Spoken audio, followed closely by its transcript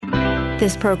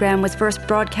This program was first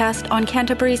broadcast on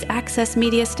Canterbury's access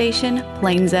media station,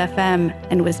 Plains FM,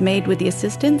 and was made with the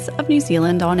assistance of New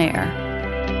Zealand On Air.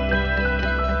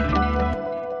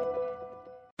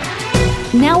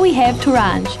 Now we have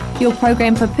Toranj, your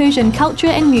program for Persian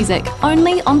culture and music,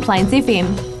 only on Plains FM.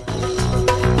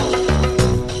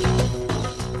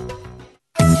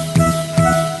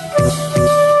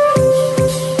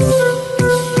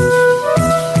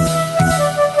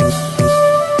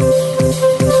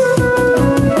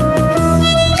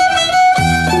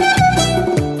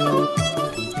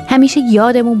 همیشه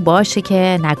یادمون باشه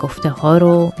که نگفته ها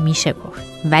رو میشه گفت،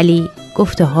 ولی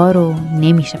گفته ها رو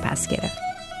نمیشه پس گرفت.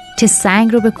 چه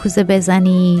سنگ رو به کوزه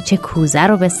بزنی، چه کوزه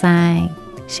رو به سنگ،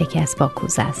 شکست با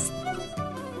کوزه است.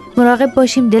 مراقب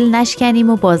باشیم دل نشکنیم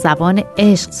و با زبان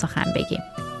عشق سخن بگیم.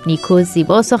 نیکو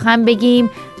زیبا سخن بگیم،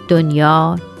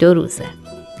 دنیا دو روزه.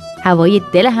 هوای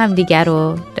دل همدیگر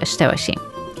رو داشته باشیم.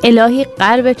 الهی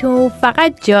قلبتون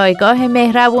فقط جایگاه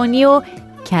مهربانی و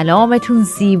کلامتون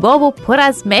زیبا و پر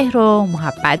از مهر و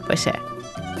محبت باشه.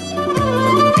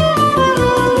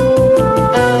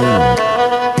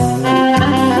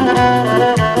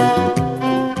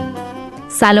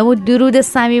 سلام و درود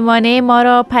صمیمانه ما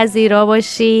را پذیرا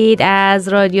باشید از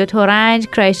رادیو تورنج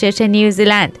کرایستچرچ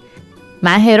نیوزیلند.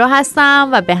 من هرو هستم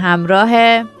و به همراه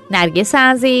نرگس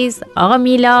عزیز، آقا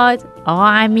میلاد، آقا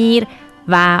امیر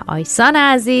و آیسان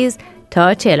عزیز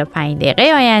تا 45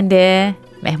 دقیقه آینده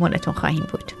مهمونتون خواهیم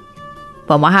بود.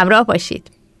 با ما همراه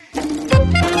باشید.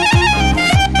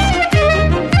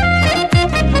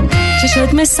 چه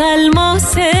شد مثل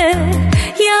ماسه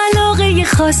یه علاقه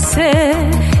خاصه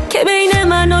که بین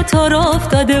من و تو را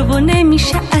افتاده و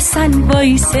نمیشه اصلا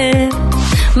وایسه.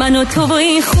 من و تو و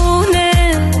این خونه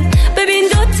ببین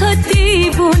دوتا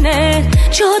دیوونه،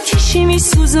 چه آتیشی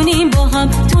میسوزونیم با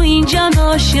هم تو این جمع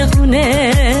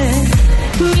عاشقونه.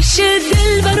 میشه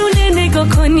دل برونه نگاه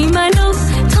کنی منو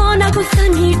تا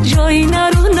نگفتن هیچ جایی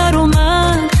نرو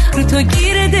من رو تو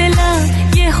گیر دلم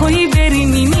یه هایی بری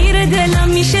میمیره دلم.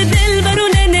 میشه دل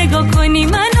برونه نگاه کنی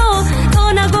منو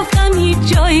تا نگفتم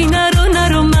هیچ جایی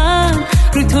نرو من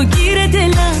رو تو گیر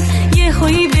دلم یه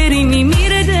هایی بری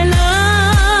میمیره دلم.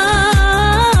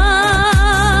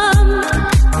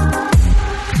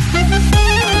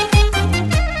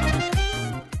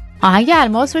 آهنگ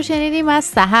الماس رو شنیدیم از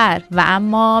سحر و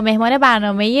اما مهمان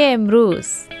برنامه امروز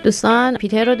دوستان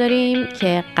پیتر رو داریم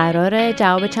که قراره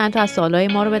جواب چند تا از سوالای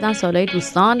ما رو بدن، سوالای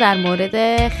دوستان در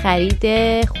مورد خرید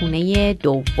خونه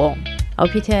دوم.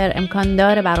 پیتر امکان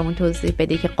داره برامون توضیح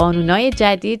بدی که قانونای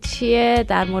جدید چیه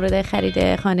در مورد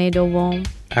خرید خانه دوم؟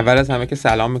 اول از همه که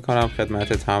سلام میکنم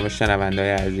خدمت تمام شنونده‌های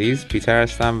عزیز. پیتر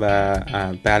هستم و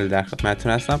بله در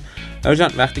خدمتتون هستم.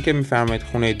 جان وقتی که میفرمایید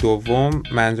خونه دوم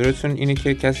منظورتون اینه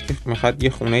که کسی که میخواد یه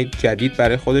خونه جدید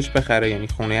برای خودش بخره، یعنی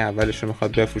خونه اولش رو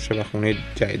میخواد بفروشه و خونه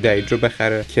جدید رو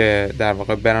بخره که در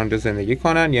واقع برن زندگی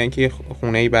کنن، یا اینکه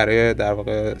خونه‌ای برای در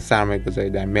واقع سرمایه‌گذاری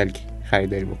در ملک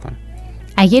خریداری بکنن؟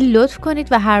 اگه لطف کنید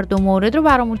و هر دو مورد رو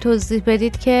برامون توضیح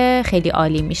بدید که خیلی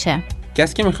عالی میشه.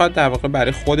 کسی که میخواد در واقع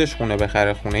برای خودش خونه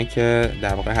بخره، خونه که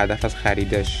در واقع هدف از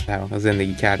خریدش در واقع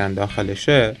زندگی کردن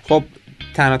داخلشه، خب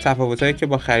تنها تفاوتایی که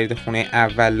با خرید خونه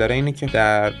اول داره اینه که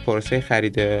در پروسه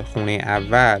خرید خونه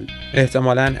اول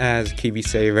احتمالاً از کیوی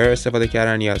سیور استفاده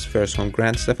کردن یا از فرست هوم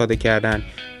گرانت استفاده کردن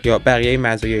یا بقیه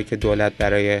مزایایی که دولت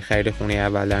برای خرید خونه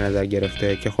اول در نظر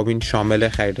گرفته که خب این شامل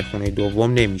خرید خونه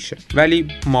دوم نمیشه. ولی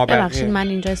ما ببخشید من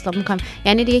اینجا استاپ میکنم،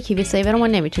 یعنی دیگه کیوی سیور رو ما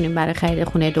نمیتونیم برای خرید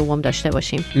خونه دوم داشته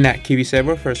باشیم؟ نه، کیوی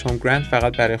سیور فرست هوم گرانت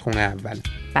فقط برای خونه اول.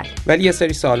 بله. ولی یه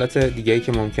سری سوالات دیگه‌ای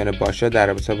که ممکنه باشه در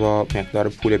رابطه با مقدار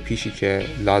پول پیشی که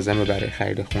لازمه برای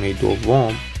خرید خونه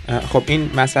دوم، خب این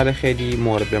مسئله خیلی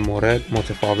مورد به مورد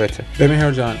متفاوته. ببین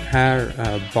هر جان، هر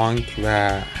بانک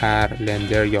و هر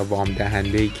لندر یا وام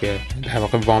دهنده‌ای که در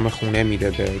واقع وام خونه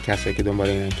میده به کسایی که دنبال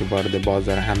اینن که وارد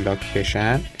بازار املاک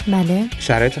بشن، بله،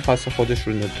 شرایط خاص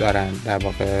خودشون رو دارن، در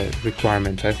واقع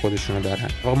ریکوایرمنت های خودشون رو دارن.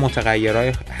 واقعا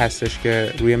متغیرای هستش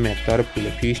که روی مقدار پول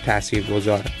پیش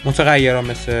تاثیرگذاره. متغیرها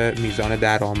مثل میزان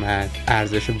درآمد،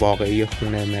 ارزش واقعی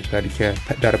خونه، مقداری که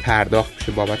داره پرداخت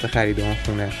میشه بابت خرید اون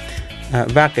خونه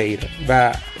و غیره.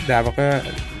 و در واقع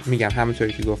میگم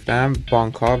همونطوری که گفتم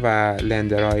بانک ها و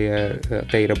لندرهای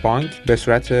غیر بانک به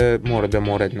صورت مورد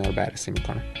مورد اینا رو بررسی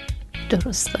میکنن.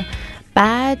 درسته.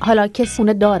 بعد حالا کسی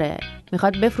خونه داره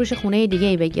میخواد بفروشه خونه دیگه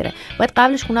ای بگیره، باید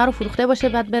قبلش خونه رو فروخته باشه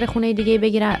بعد بره خونه دیگه ای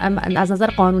بگیره؟ از نظر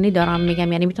قانونی دارم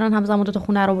میگم، یعنی میتونن همزمان دو تا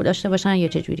خونه رو داشته باشن یا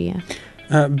چه جوریه؟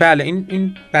 بله،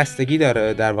 این بستگی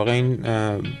داره. در واقع این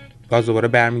باز دوباره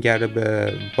برمیگرده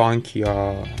به بانک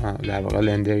یا در واقع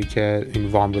لندری که این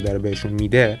وام رو داره بهشون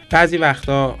میده. بعضی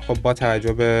وقتا خب با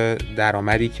توجه به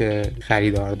درآمدی که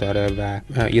خریدار داره و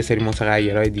یه سری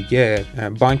متغیرهای دیگه،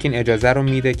 بانک این اجازه رو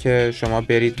میده که شما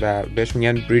برید و بهش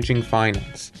میگن bridging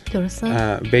finance، درسته؟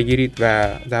 بگیرید و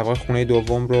در واقع خونه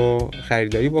دوم رو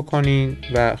خریداری بکنین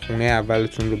و خونه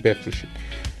اولتون رو بفروشید.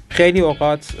 خیلی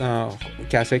اوقات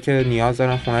کسایی که نیاز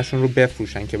دارن خونهشون رو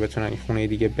بفروشن که بتونن این خونه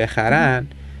دیگه بخرن،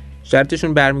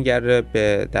 شرطشون برمیگرده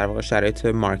به در واقع شرایط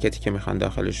مارکتی که میخوان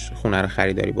داخلش خونه رو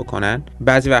خریداری بکنن.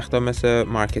 بعضی وقتا مثل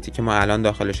مارکتی که ما الان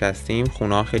داخلش هستیم،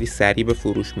 خونه ها خیلی سریع به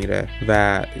فروش میره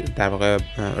و در واقع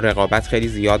رقابت خیلی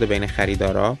زیاده بین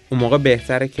خریدارا. اون موقع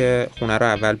بهتره که خونه رو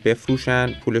اول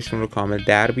بفروشن، پولشون رو کامل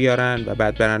در بیارن و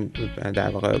بعد برن در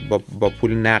واقع با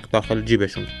پول نقد داخل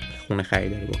جیبشون خونه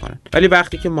خریداری بکنن. ولی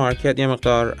وقتی که مارکت یه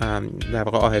مقدار در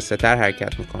واقع آهسته‌تر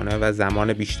حرکت میکنه و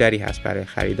زمان بیشتری هست برای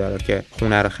خریدارا که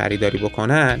خونه رو خریداری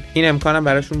بکنن، این امکانم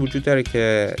براشون وجود داره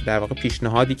که در واقع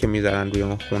پیشنهادی که میذارن روی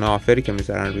اون خونه، آفری که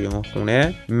میذارن روی اون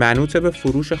خونه، منوط به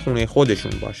فروش خونه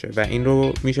خودشون باشه و این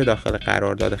رو میشه داخل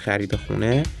قرارداد خرید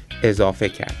خونه اضافه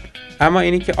کرد. اما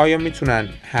اینی که آیا میتونن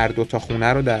هر دو تا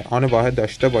خونه رو در آن واحد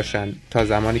داشته باشن تا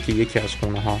زمانی که یکی از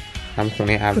خونه ها هم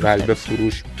خونه اول به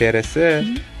فروش برسه،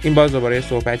 این باز دوباره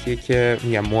صحبتیه که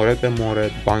میگم مورد به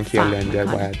مورد بانک یا لندر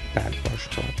باید باش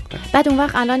صحبت کنه. بعد اون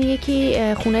وقت الان یکی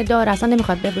خونه داره اصلا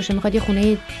نمیخواد بفروشه، میخواد یه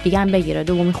خونه دیگه هم بگیره،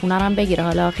 دومی خونه رو هم بگیره،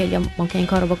 حالا خیلی ممکن این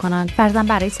کارو بکنن فرضاً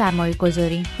برای سرمایه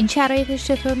گذاری، این شرایطش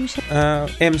چطور میشه؟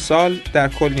 امسال در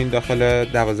کل این داخل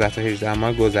 12 تا 18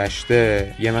 ماه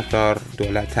گذشته یه مقدار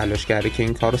دولت تلاش کرده که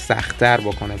این کارو سخت‌تر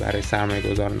بکنه برای سرمایه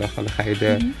گذاران داخل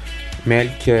خرید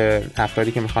ملک،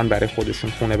 افرادی که میخوان برای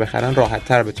خودشون خونه بخرن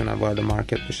راحت‌تر بتونن وارد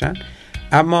مارکت بشن.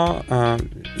 اما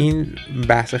این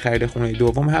بحث خرید خونه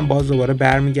دوم هم باز دوباره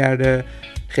برمیگرده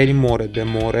خیلی مورد به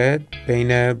مورد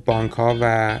بین بانک‌ها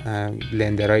و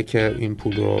لندرایی که این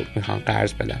پول رو میخوان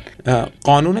قرض بدن.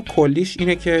 قانون کلیش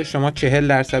اینه که شما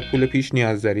 40% پول پیش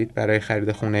نیاز دارید برای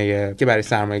خرید خونه که برای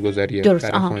سرمایه گذاریه،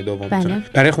 برای خونه دوم.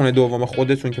 برای خونه دوم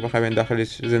خودتون که بخواید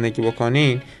داخلش زندگی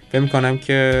بکنین، فکر می‌کنم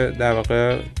که در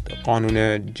واقع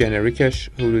قانون جنریکش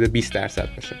حدود 20%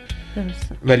 باشه.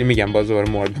 درسته. ولی میگم باز دوباره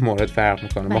مورد به مورد فرق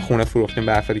میکنه. ما خونه فروختیم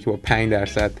به افرادی که با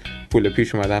 5% پول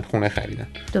پیش اومدن خونه خریدن.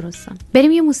 درسته.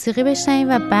 بریم یه موسیقی بشنویم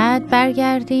و بعد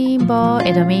برگردیم با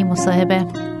ادامه مصاحبه.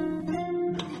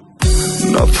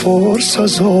 نپرس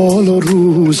از حال و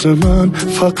روز من،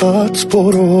 فقط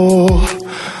برو،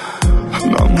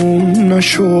 نمون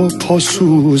نشو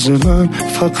پاسوز من،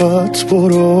 فقط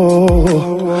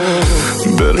برو،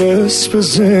 برس به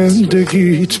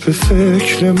زندگیت، به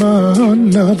فکر من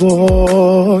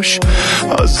نباش،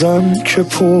 ازم که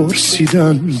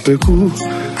پرسیدن بگو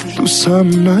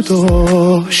دوستم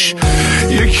نداشت،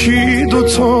 یکی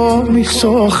دوتا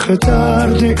میساخه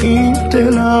درد این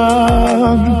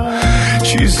دلم،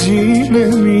 چیزی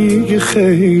نمیگه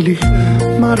خیلی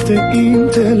مرد این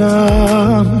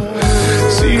دلم،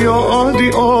 زیادی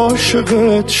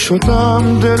عاشقت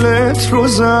شدم دلت رو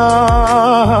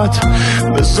زد،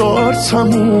 بذار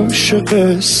تموم شه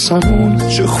قصمون،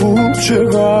 چه خوب چه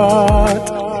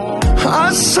بد،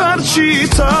 از سر چی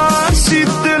ترسید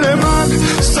دل من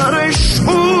سرش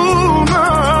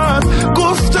اومد،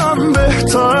 گفتم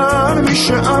بهتر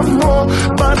میشه اما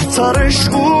بدترش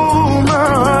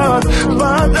اومد،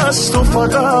 بعد از تو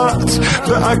فقط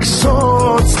به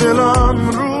عکسات دلم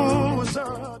رو.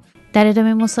 در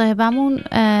ادامه مصاحبهمون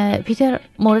پیتر،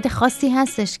 مورد خاصی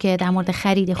هستش که در مورد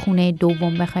خرید خونه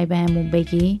دوم بخوای بهمون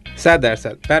بگی؟ 100%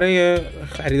 برای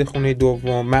خرید خونه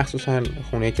دوم، مخصوصا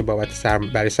خونه که بابت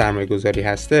برای سرمایه گذاری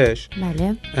هستش،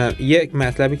 بله، یک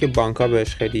مطلبی که بانک‌ها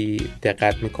بهش خیلی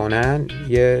دقت میکنن،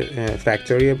 یه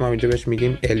فاکتوری ما اینجا بهش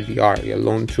میگیم LVR یا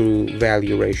Loan to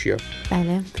Value Ratio.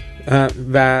 بله.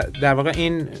 و در واقع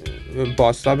این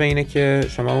بازتاب اینه که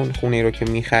شما اون خونه رو که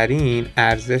میخرین،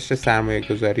 ارزش سرمایه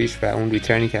گذاریش و اون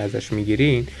ریترنی که ازش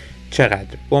میگیرین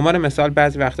چقدر. به عنوان مثال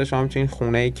بعضی وقتا شما میتونین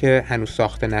خونه‌ای که هنوز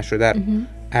ساخته نشده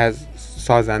از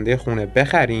سازنده خونه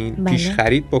بخرین، بله. پیش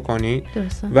خرید بکنین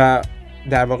و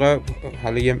در واقع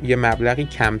حالا یه مبلغی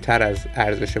کمتر از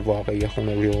ارزش واقعی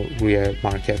خونه روی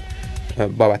مارکت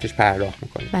بابتش پرداخت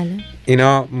میکنین. بله.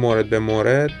 اینا مورد به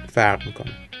مورد فرق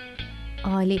میکنه.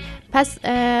 عالی. پس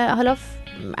حالا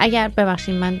اگر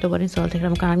ببخشید من دوباره این سوال تکرار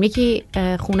میکنم، یکی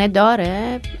خونه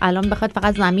داره الان بخواد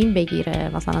فقط زمین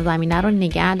بگیره، مثلا زمینه رو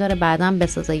نگه داره بعداً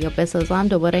بسازه یا بسازه، هم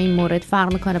دوباره این مورد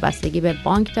فرق میکنه، بستگی به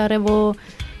بانک داره و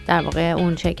در واقع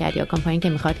اون شرکت یا کمپانی که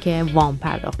میخواد که وام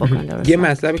پرداخت بکنه. درست. یه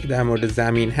مطلبی که در مورد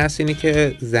زمین هست اینه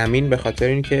که زمین به خاطر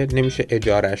اینکه نمیشه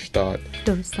اجارش داد،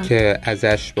 درسته، که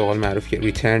ازش به قول معروف که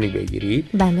ریترنی بگیرید.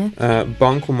 بله.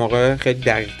 بانک اون موقع خیلی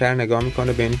دقیق‌تر نگاه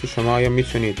میکنه به اینکه شما آیا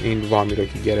میتونید این وامی رو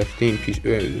که گرفتین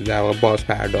در واقع باز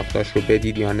پرداختاش رو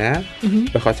بدید یا نه.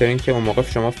 به خاطر اینکه اون موقع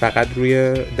شما فقط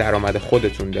روی درآمد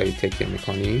خودتون دارید تکیه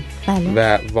میکنید. بله.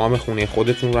 و وام خونه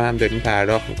خودتون رو هم دارین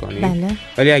پرداخت میکنید. بله.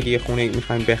 ولی اگه یه خونه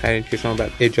میخواین بخرید که شما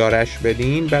بعد اجارهش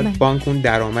بدین، بعد بانک اون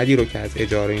درآمدی رو که از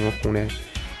اجاره این خونه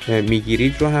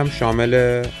میگیرید رو هم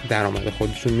شامل درآمد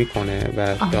خودتون میکنه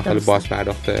و داخل باز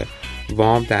پرداخت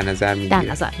وام در نظر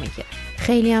میگیره.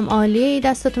 خیلی هم عالی،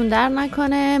 دستتون در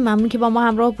نکنه. ممنون که با ما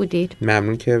همراه بودید.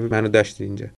 ممنون که منو داشتید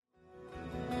اینجا.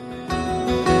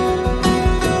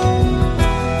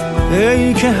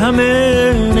 ای که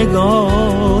همه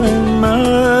نگاه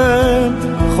من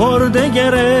خورده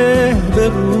گره به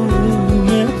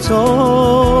روی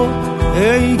تو،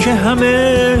 ای که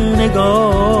همه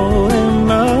نگاه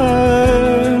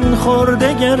من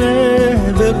خورده گره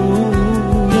به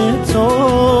روی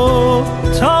تو،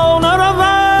 تا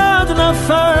نرود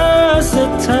نفس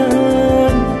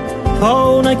تن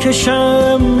پا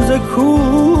نکشم ز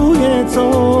کوی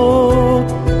تو،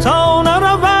 تا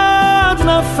نرود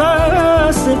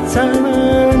نفس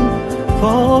تن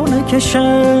پا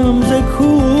نکشم ز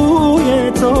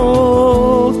کوی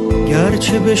تو،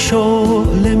 گرچه به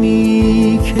شعله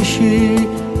می کشی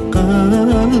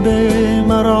قلب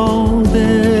مرا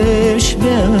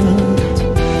بشبیت،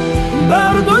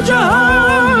 بر دو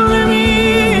جهان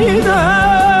نمیدم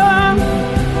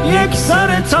یک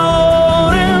سر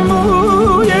تار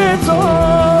موی تو،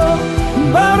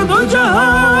 بر دو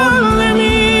جهان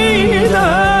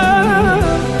نمیدم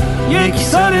یک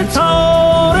سر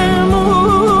تار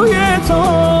موی تو.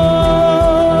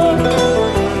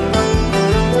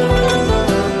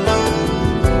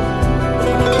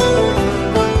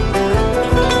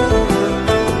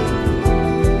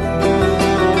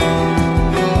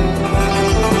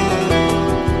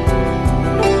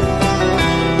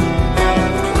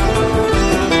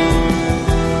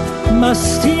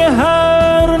 مستی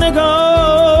هر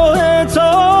نگاه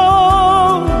تو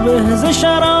بهز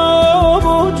شراب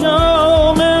و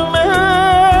جام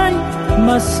می،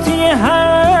 مستی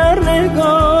هر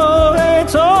نگاه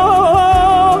تو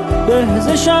بهز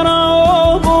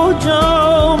شراب و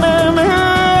جام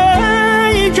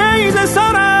می، که ز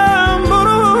سرم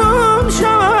برون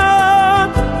شود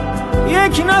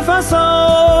یک نفس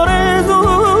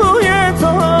آرزوی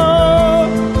تو،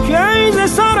 که ز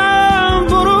سرم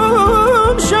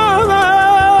برون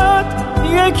شود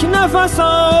یک نفس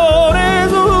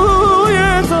آرزوی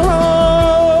تو.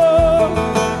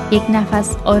 یک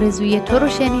نفس آرزوی تو رو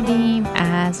شنیدیم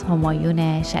از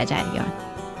همایون شجریان.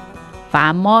 و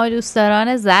اما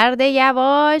دوستداران زرد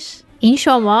یواش، این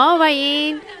شما و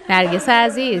این نرگس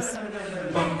عزیز.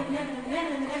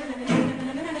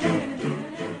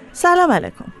 سلام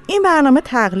علیکم. این برنامه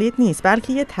تقلید نیست،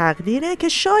 بلکه یه تقدیره که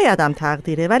شایدم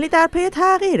تقدیره ولی در پی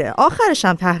تغییره، آخرش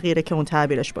هم تغییره که اون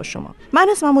تعبیرش با شما. من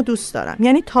اسممو دوست دارم،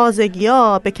 یعنی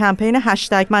تازگی‌ها به کمپین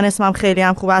هشتگ من اسمم خیلی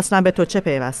هم خوبه اصلا به تو چه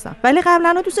پیوستم، ولی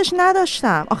قبلا دوستش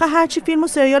نداشتم. آخه هرچی فیلم و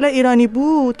سریال ایرانی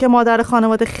بود که مادر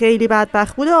خانواده خیلی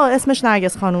بدبخت بود اسمش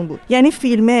نرگس خانوم بود، یعنی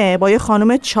فیلمه با یه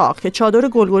خانم چاق که چادر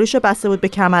گلگلیشو بسته بود به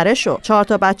کمرشو، 4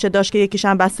 تا بچه داشت که یکیش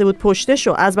هم بسته بود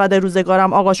پشتشو، از بعد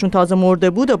روزگارم آقاشون تازه مرده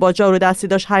بود و با جارو دستی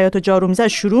داشت حیاتو جارو میزد،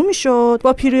 شروع میشد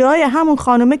با پیریای همون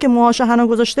خانومه که موهاشو حنا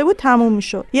گذاشته بود تموم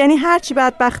میشد، یعنی هرچی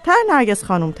بدبخت‌تر نرگس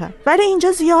خانوم‌تر. ولی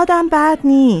اینجا زیادم بد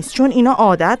نیست، چون اینا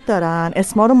عادت دارن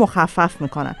اسما رو مخفف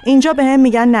میکنن. اینجا بهم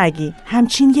میگن نگی،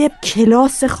 همچین یه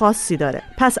کلاس خاصی داره.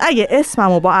 پس اگه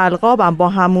اسممو با القابم با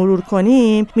هم مرور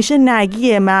کنیم میشه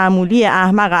نگی معمولی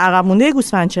احمق عقب مونده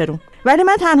گوسفندچرون. ولی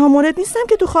من تنها مورد نیستم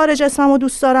که تو خارج اسممو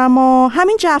دوست دارم.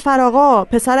 همین جعفر آقا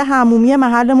پسر حمومی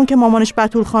محلمون که مامانش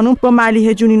بتول خانوم با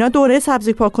ملیحه جون اینا دوره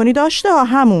سبزی پاک‌کنی داشته،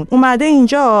 همون اومده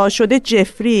اینجا شده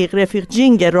جفری، رفیق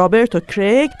جینگ رابرت و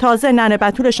کریگ، تازه ننه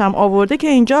بتولش هم آورده که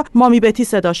اینجا مامی بتی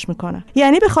صداش میکنه.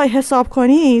 یعنی بخوای حساب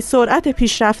کنی سرعت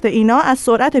پیشرفت اینا از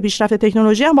سرعت پیشرفت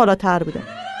تکنولوژی هم بالاتر بوده.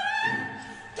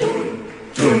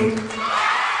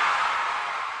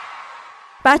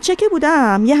 بچه که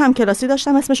بودم یه همکلاسی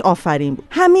داشتم اسمش آفرین بود.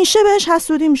 همیشه بهش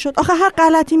حسودی میشد. آخه هر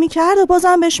غلطی میکرد و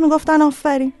بازم بهش میگفتن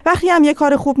آفرین. وقتی هم یه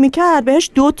کار خوب میکرد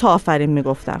بهش 2 تا آفرین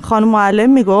میگفتن. خانم معلم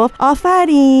میگفت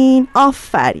آفرین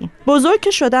آفرین. بزرگ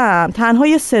که شدم تنها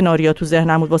یه سناریو تو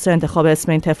ذهنم بود واسه انتخاب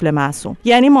اسم این طفل معصوم.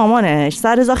 یعنی مامانش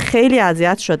سر رضا خیلی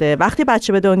اذیت شده. وقتی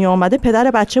بچه به دنیا اومده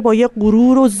پدر بچه با یه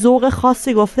غرور و ذوق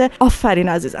خاصی گفته آفرین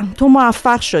عزیزم تو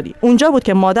موفق شدی. اونجا بود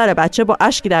که مادر بچه با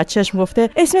اشکی در چشم گفته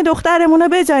اسم دخترمون رو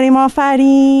بذاریم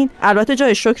آفرین. البته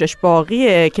جای شکرش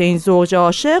باقیه که این زوج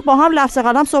عاشق با هم لفظ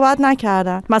قلم صحبت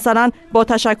نکردن. مثلا با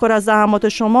تشکر از زحمات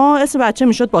شما اسم بچه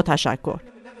میشد با تشکر.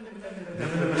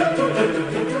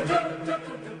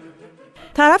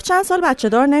 طرف چند سال بچه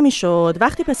دار نمیشد،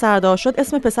 وقتی پسر دار شد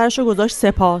اسم پسرشو گذاشت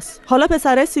سپاس. حالا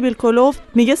پسره سیبیل کلوف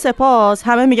میگه سپاس،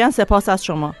 همه میگن سپاس از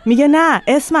شما. میگه نه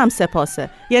اسمم سپاسه.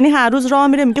 یعنی هر روز راه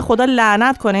میره میگه خدا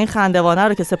لعنت کنه این خندوانه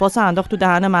رو که سپاس انداخت تو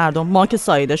دهن مردم، ما که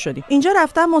سایده شدیم. اینجا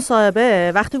رفتم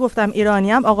مصاحبه، وقتی گفتم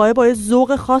ایرانیم آقای با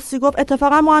ذوق خاصی گفت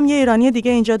اتفاقا ما هم یه ایرانی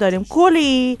دیگه اینجا داریم،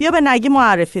 گلی بیا به نگی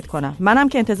معرفیت کنم. منم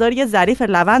که انتظار یه ظریف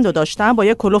لوندو داشتم با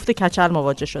یه کلفت کچل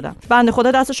مواجه شدم. بنده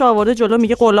خدا دستش آورده جلو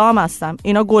میگه غلام هستم،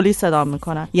 اینا گلی صدام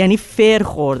میکنن، یعنی فر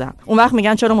خوردم. اون وقت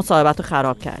میگن چرا مصاحبتو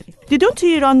خراب کردی. دیدون تو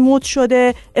ایران مود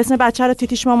شده اسم بچه رو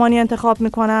تیتیش مامانی انتخاب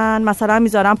میکنن، مثلا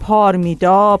میذارن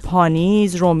پارمیدا،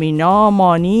 پانیز، رومینا،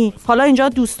 مانی. حالا اینجا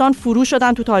دوستان فرو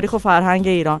شدن تو تاریخ و فرهنگ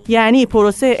ایران. یعنی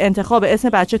پروسه انتخاب اسم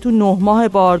بچه تو 9 ماه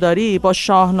بارداری با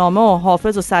شاهنامه و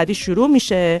حافظ و سعدی شروع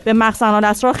میشه، به مخزن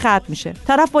الاسرار ختم میشه.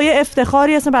 طرف با یه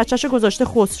افتخاری اسم بچه‌شو گذاشته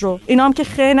خسرو. اینا هم که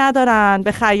خیر ندارن،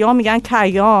 به خیام میگن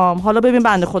کیام. حالا ببین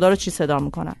بنده خدا رو چی صدا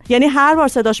میکنن. یعنی هر بار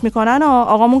صداش میکنن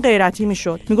آقامون غیرتی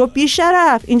میشد، میگه بی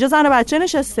شرف اینجا زن بچه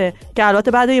نشسته، که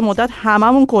البته بعد یه مدت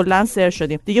هممون کلا سر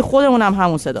شدیم دیگه، خودمون هم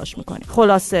همون صداش میکنیم.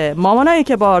 خلاصه مامانایی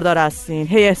که باردار هستین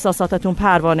هی احساساتتون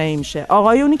پروانه‌ای میشه.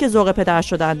 آقایونی که ذوق پدر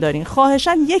شدن دارین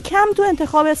خواهشاً یکم تو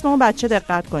انتخاب اسم اون بچه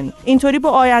دقت کنین. اینطوری با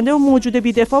آینده و موجود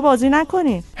بی‌دفاع بازی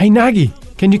نکنین. Hey Nagi,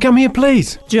 can you come here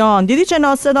please? جان دیدی چه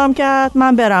ناز صدام کرد؟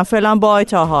 من برم فعلا، بای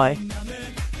تا های.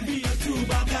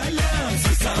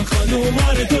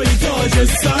 خانومار توی تاج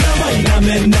سرم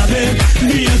اینمه نمه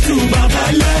بیا تو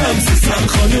بغلم سیستم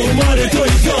خانومار توی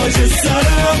تاج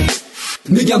سرم.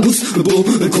 میگم بوس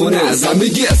کنه ازم،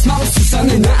 میگی اسمم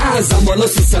سوسنه نه ازم، والا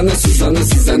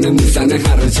سوسنه موزنه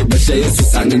هر چی بشه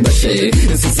سوسنه باشه،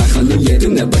 سوسن خانم یه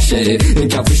دونه باشه،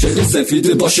 کفش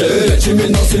سفید باشه، چی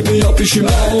مناسب بیا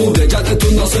پیشیمو بگرد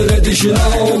تو ناصر دیشیمو،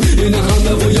 این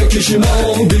همه و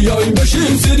یکیشیمو بیاییم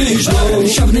بشیم زیریشمو.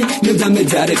 شبنه میدم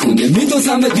در خونه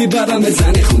میدوزم بیبرم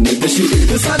زن خونه بشی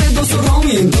سر دوست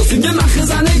رامین دوست یه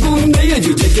مخزنه گونه یه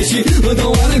جوجه کشی و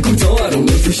دوان کوتاه رو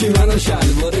میپوشی منو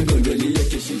شلوار گلگلی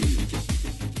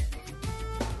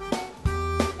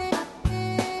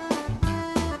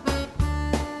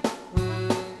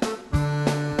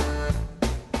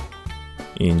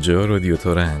اینجا رادیو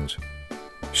تورنج،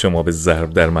 شما به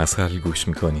ضرب در مسخل گوش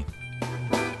میکنین.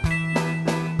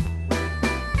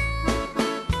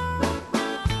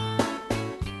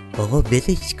 آقا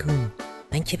ولش کن،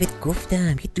 من که بهت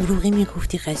گفتم یه دروغی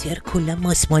میگفتی قضیه رو کلا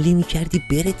ماسمالی میکردی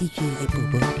بره دیگه.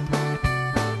 بابا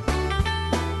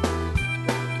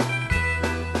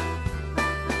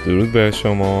درود بر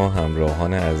شما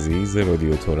همراهان عزیز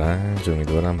رادیو تورنج.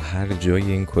 امیدوارم هر جای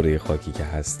این کره خاکی که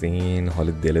هستین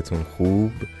حال دلتون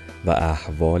خوب و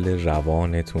احوال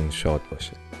روانتون شاد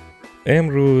باشه.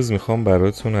 امروز میخوام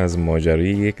براتون از ماجرای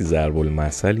یک ضرب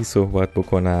المثلی صحبت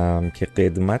بکنم که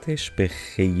قدمتش به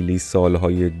خیلی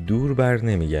سالهای دور بر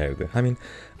نمیگرده، همین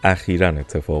اخیراً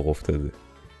اتفاق افتاده.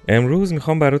 امروز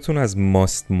میخوام براتون از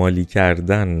ماستمالی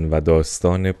کردن و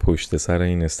داستان پشت سر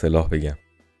این اصطلاح بگم.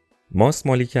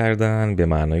 ماستمالی کردن به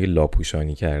معنای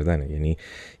لاپوشانی کردنه، یعنی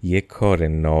یک کار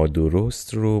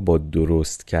نادرست رو با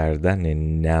درست کردن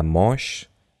نماش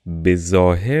به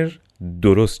ظاهر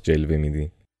درست جلوه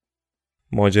میدی.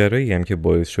 ماجرایی هم که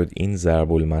باعث شد این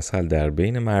ضرب المثل در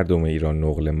بین مردم ایران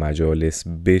نقل مجالس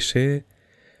بشه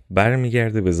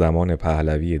برمیگرده به زمان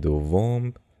پهلوی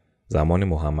دوم، زمان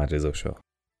محمد رضا شاه.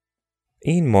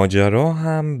 این ماجرا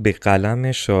هم به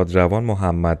قلم شادروان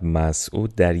محمد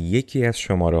مسعود در یکی از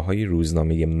شماره‌های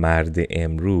روزنامه مرد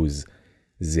امروز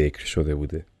ذکر شده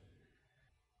بوده.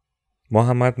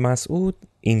 محمد مسعود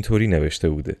اینطوری نوشته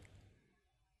بوده: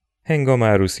 هنگام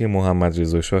عروسی محمد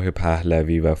رضا شاه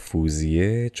پهلوی و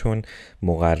فوزیه، چون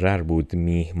مقرر بود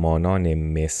میهمانان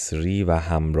مصری و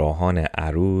همراهان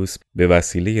عروس به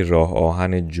وسیله راه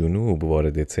آهن جنوب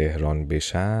وارد تهران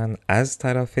بشن، از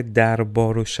طرف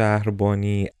دربار و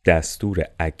شهربانی دستور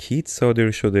اکید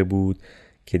صادر شده بود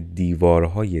که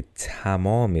دیوارهای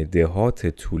تمام دهات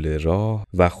طول راه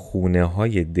و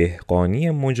خونه‌های دهقانی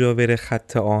مجاور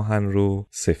خط آهن رو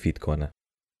سفید کنن.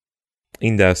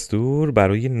 این دستور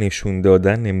برای نشون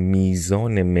دادن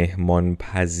میزان مهمان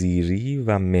پذیری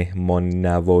و مهمان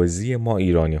نوازی ما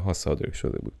ایرانی ها صادر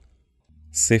شده بود.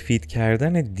 سفید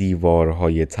کردن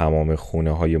دیوارهای تمام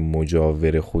خونه های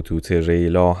مجاور خطوط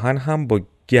ریل آهن هم با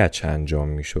گچ انجام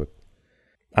می شد.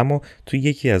 اما تو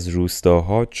یکی از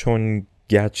روستاها چون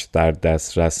گچ در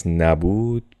دسترس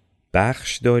نبود،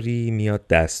 بخشداری میاد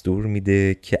دستور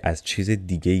میده که از چیز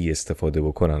دیگه ای استفاده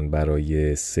بکنن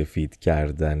برای سفید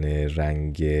کردن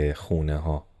رنگ خونه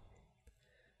ها.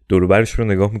 دور و برش رو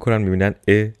نگاه میکنن، میبینن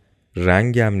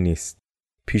رنگم نیست.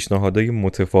 پیشنهادهای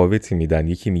متفاوتی میدن.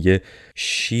 یکی میگه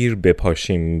شیر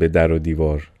بپاشیم به در و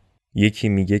دیوار، یکی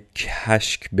میگه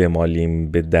کشک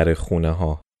بمالیم به در خونه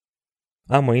ها.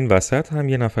 اما این وسط هم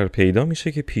یه نفر پیدا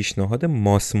میشه که پیشنهاد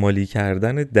ماسمالی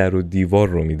کردن در و دیوار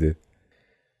رو میده.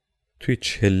 توی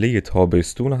چله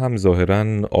تابستون هم ظاهراً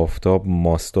آفتاب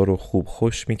ماستا رو خوب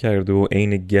خوش میکرده و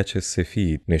عین گچ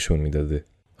سفید نشون میداده.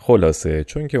 خلاصه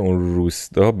چون که اون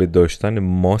روستا به داشتن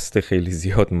ماست خیلی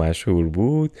زیاد مشهور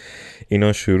بود،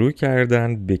 اینا شروع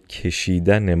کردن به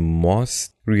کشیدن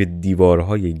ماست روی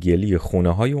دیوارهای گلی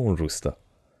خونه های اون روستا.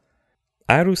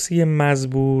 عروسی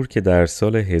مزبور که در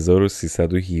سال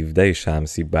 1317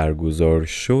 شمسی برگزار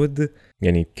شد،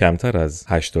 یعنی کمتر از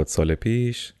 80 سال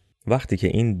پیش، وقتی که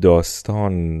این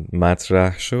داستان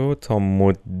مطرح شد تا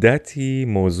مدتی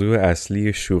موضوع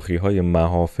اصلی شوخی‌های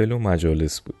محافل و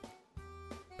مجالس بود.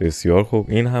 بسیار خوب،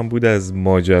 این هم بود از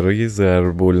ماجرای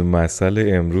ضرب المثل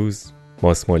امروز،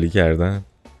 ماسمالی کردن.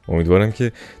 امیدوارم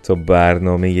که تا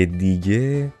برنامه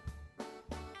دیگه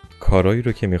کارایی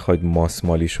رو که میخواید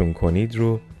ماسمالیشون کنید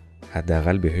رو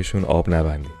حداقل بهشون آب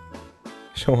نبندید.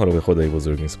 شما رو به خدای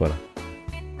بزرگ میسپارم.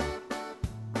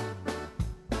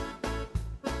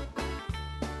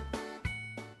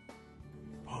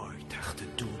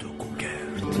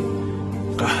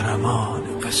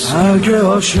 اگه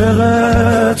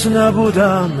عاشقت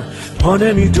نبودم پا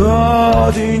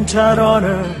نمیداد این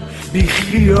ترانه، بی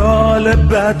خیال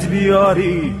بد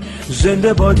بیاری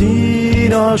زنده باد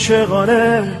این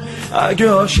عاشقانه. اگه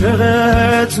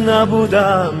عاشقت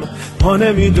نبودم پا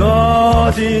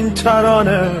نمیداد این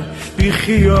ترانه، بی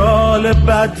خیال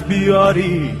بد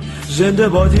بیاری زنده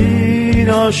باد این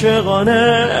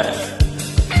عاشقانه.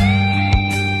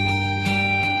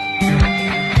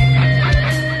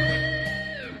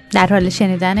 در حال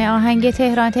شنیدن آهنگ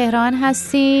تهران تهران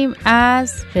هستیم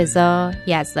از رضا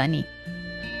یزدانی.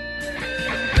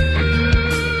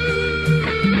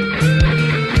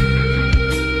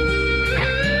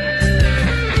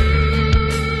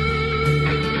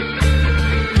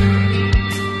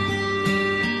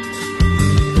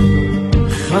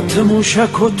 خط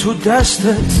موشک و تو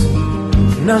دستت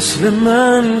نسل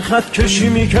من خط کشی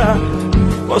میکرد،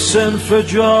 واسه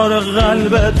انفجار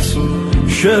قلبت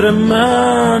شعر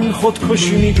من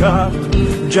خودکشی میکرد.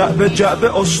 جعبه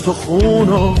جعبه استخون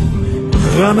و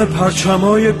غم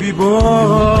پرچمای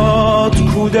بیباد،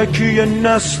 کودکی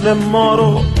نسل ما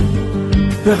رو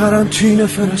به قرنطینه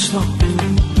فرستاد.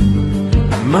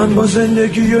 من با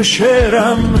زندگی و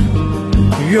شعرم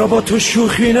یا با تو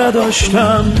شوخی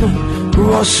نداشتم،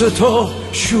 واسه تو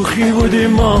شوخی بودیم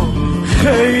ما،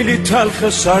 خیلی تلخ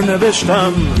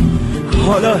سرنوشتم.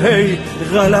 حالا هی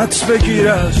غلط بگیر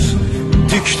از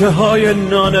دیکته های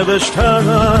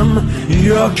نانوشتم،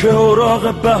 یا که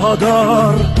اوراق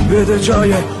بهادار بده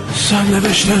جای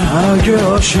سرنوشتم. اگه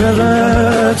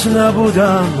عاشقت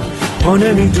نبودم پا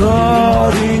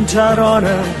نمیدار این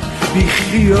ترانه، بی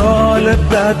خیال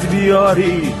بد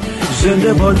بیاری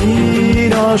زنده با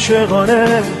این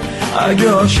عاشقانه.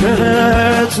 اگه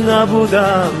عاشقت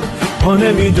نبودم پا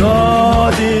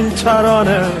نمیداد این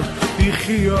ترانه، بی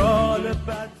خیال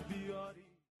بد بیاری.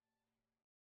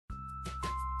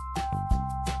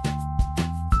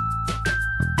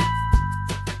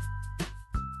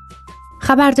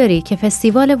 خبر دارید که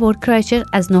فستیوال ورد کرایستچرچ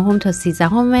از 9 تا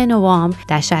 13 نوامبر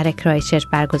در شهر کرایستچرچ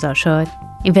برگزار شد.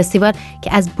 این فستیوال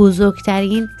که از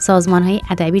بزرگترین سازمان‌های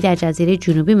ادبی در جزیره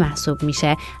جنوبی محسوب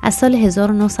میشه، از سال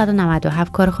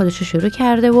 1997 کار خودش رو شروع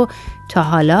کرده و تا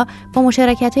حالا با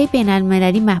مشارکت‌های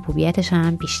بین‌المللی محبوبیتش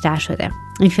هم بیشتر شده.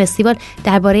 این فستیوال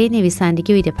درباره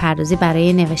نویسندگی و ایده پردازی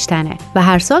برای نوشتنه و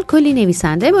هر سال کلی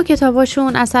نویسنده با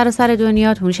کتاباشون از سراسر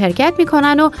دنیا تو شرکت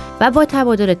میکنن و با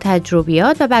تبادل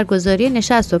تجربیات و برگزاری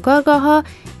نشست و کارگاه‌ها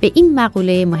به این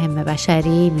مقوله مهم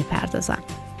بشری میپردازن.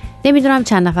 نمیدونم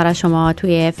چند نفر از شما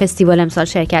توی فستیوال امسال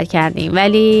شرکت کردیم،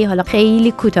 ولی حالا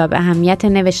خیلی کوتاه به اهمیت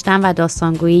نوشتن و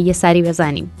داستانگویی یه سری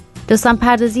بزنیم. داستان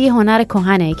پردازی هنر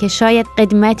کهنه که شاید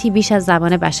قدمتی بیش از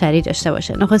زبان بشری داشته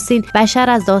باشه. نخستین بشر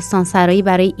از داستان سرایی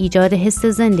برای ایجاد حس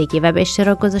زندگی و به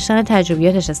اشتراک گذاشتن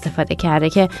تجربیاتش استفاده کرده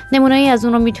که نمونه‌ای از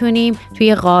اون رو میتونیم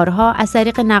توی غارها از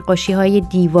طریق نقاشی‌های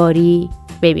دیواری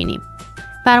ببینیم.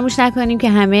 فراموش نکنیم که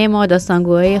همه ما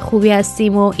داستانگوهای خوبی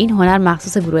هستیم و این هنر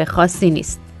مخصوص گروه خاصی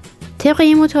نیست. طبق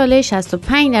این مطالعه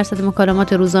 65%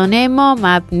 مکالمات روزانه ما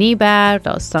مبنی بر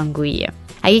داستانگوییه.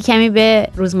 اگه کمی به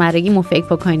روزمرگیمون فکر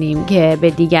بکنیم که به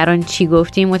دیگران چی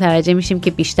گفتیم، متوجه میشیم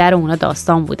که بیشتر اونا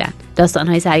داستان بودن.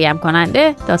 داستان‌های سرگرم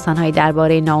کننده، داستان‌های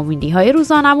درباره ناامیدی‌های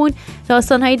روزانمون،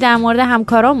 داستان‌های در مورد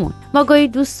همکارامون. ما گاهی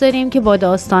دوست داریم که با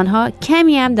داستان‌ها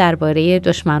کمی هم درباره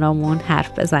دشمنامون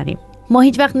حرف بزنیم. ما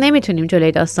هیچ وقت نمیتونیم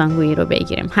جلوی داستانگویی رو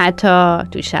بگیریم. حتی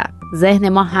تو شب ذهن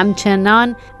ما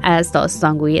همچنان از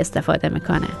داستانگویی استفاده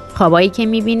میکنه. خوابایی که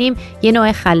میبینیم یه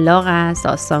نوع خلاق از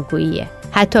داستانگوییه.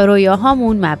 حتی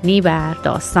رویاهامون مبنی بر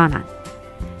داستانن.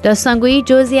 داستانگویی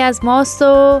جزئی از ماست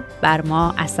و بر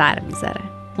ما اثر میذاره.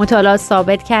 مطالعات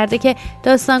ثابت کرده که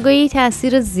داستانگویی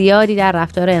تأثیر زیادی در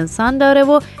رفتار انسان داره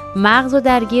و مغز رو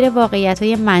درگیر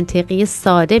واقعیت‌های منطقی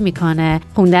ساده میکنه.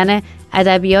 خوندن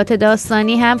ادبیات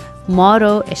داستانی هم ما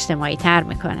رو اجتماعی تر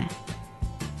میکنه.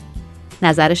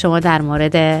 نظر شما در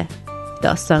مورد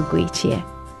داستانگویی چیه؟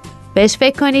 بهش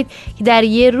فکر کنید که در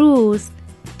یه روز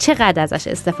چقدر ازش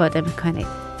استفاده میکنید،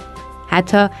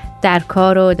 حتی در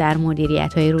کار و در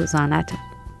مدیریت‌های روزانه‌تون.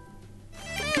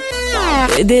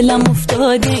 دلم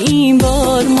افتاده این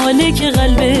بار مالک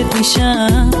قلبت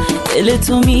میشم، دل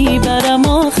تو میبرم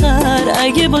آخر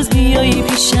اگه باز بیایی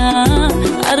پیشم.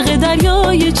 غرق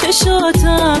دریای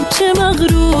چشاتم چه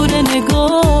مغرور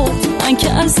نگات، من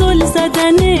که از زل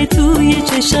زدن توی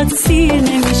چشات سیر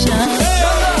نمیشم.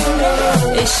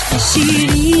 عشق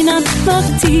شیرینم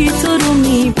وقتی تو رو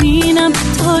میبینم،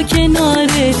 تا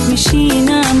کنارت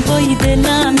میشینم وای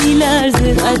دلم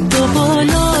میلرزه. قد و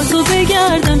بالا تو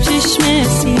بگردم چشم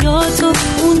سیاتو،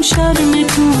 اون شرم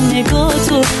تو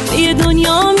نگاتو یه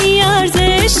دنیا میارزه.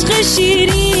 عشق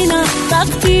شیرینم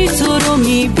وقتی تو رو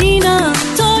میبینم،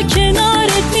 تا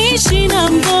کنارت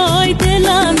میشینم وای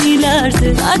دلم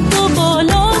میلرزه. قد و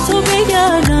بالا تو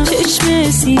بگردم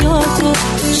چشم سیاتو،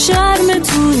 شرم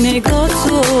تو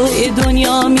نگاتو یه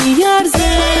دنیا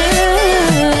میارزه.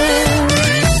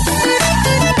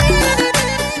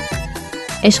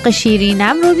 عشق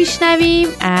شیرینم رو میشنویم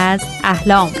از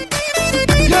احلام.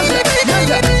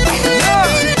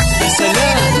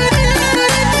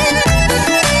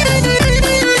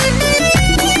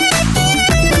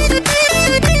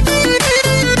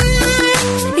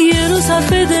 یه روز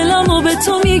حرف دلمو به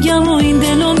تو میگم و این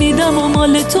دلو میدم و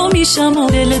مال تو میشم و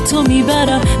دل تو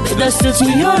میبرم به دستت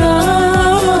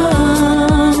میارم.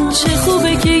 چه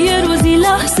خوبه که یه روزی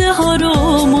لحظه ها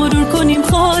رو مرور کنیم،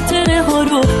 خاطره ها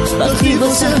رو، وقتی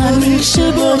واسه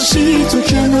همیشه باشی تو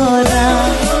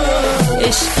کنارم.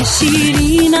 عشق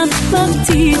شیرینم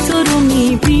وقتی تو رو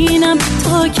میبینم،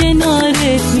 تا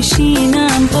کنارت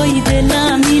میشینم وای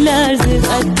دلم میلرزه.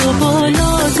 قد و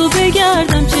بالا تو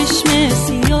بگردم چشم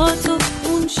سیاتو،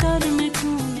 اون شرم تو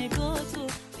نگاتو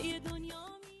یه دنیا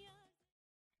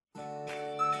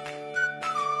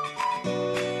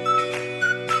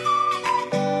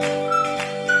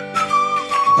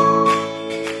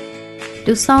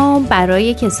دوستان،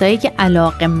 برای کسایی که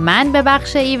علاقه‌مند به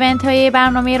بخش ایونت های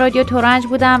برنامه رادیو تورنج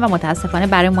بودن و متاسفانه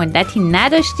برای مدتی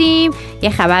نداشتیم، یه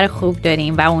خبر خوب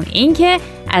داریم و اون این که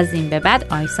از این به بعد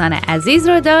آیسان عزیز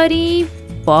رو داریم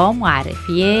با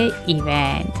معرفی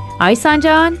ایونت. آیسان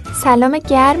جان، سلام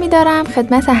گرمی دارم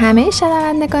خدمت همه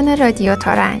شنوندگان رادیو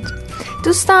تورنج.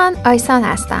 دوستان، آیسان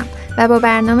هستم و با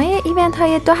برنامه ایونت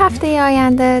های 2 هفته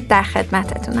آینده در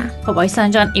خدمتتونم. خب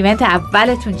آیسان جان، ایونت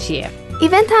اولتون چیه؟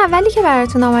 ایونت اولی که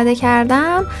براتون آماده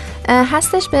کردم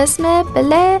هستش به اسم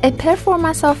بله A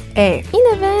Performance of Air. این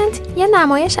ایونت یه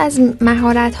نمایش از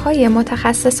مهارت‌های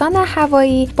متخصصان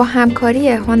هوایی با همکاری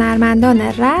هنرمندان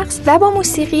رقص و با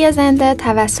موسیقی زنده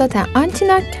توسط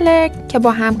آنتینا کلرک که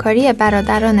با همکاری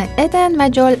برادران ادن و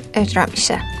جول اجرا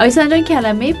میشه. آیسان جان،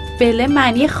 کلمه بله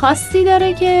معنی خاصی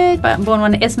داره که به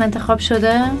عنوان اسم انتخاب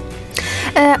شده؟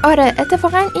 آره،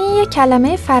 اتفاقا این یک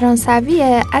کلمه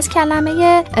فرانسویه، از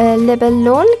کلمه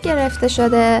لبلول گرفته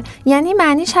شده، یعنی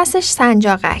معنیش هستش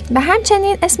سنجاقک و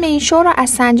همچنین اسم این شو رو از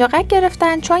سنجاقک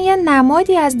گرفتن چون یه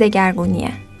نمادی از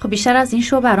دگرگونیه. خب بیشتر از این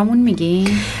شو برامون میگین؟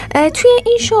 توی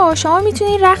این شو شما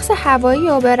میتونید رقص هوایی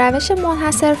رو به روش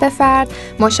منحصر به فرد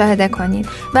مشاهده کنید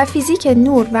و فیزیک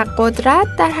نور و قدرت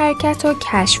در حرکت رو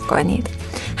کشف کنید.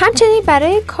 همچنین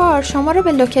برای کار شما رو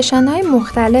به لوکیشن‌های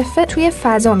مختلف توی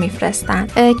فضا میفرستن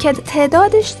که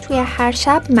تعدادش توی هر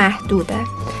شب محدوده.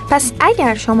 پس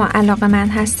اگر شما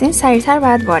علاقه‌مند هستین سریعتر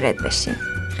باید وارد بشین.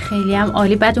 خیلی هم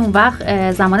عالی. بعد اون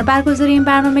وقت زمان برگزاری این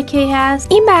برنامه کی هست؟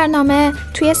 این برنامه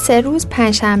توی 3 روز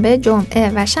پنجشنبه،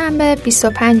 جمعه و شنبه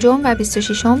 25 و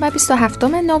 26 و 27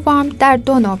 نوامبر در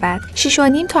 2 نوبت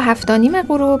 6:30 تا 7:30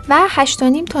 غروب و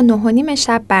 8:30 تا 9:30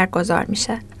 شب برگزار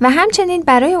میشه و همچنین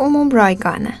برای عموم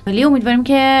رایگانه. خیلی امیدواریم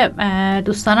که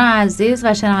دوستان عزیز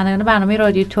و شنوندگان برنامه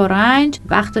رادیو تورنج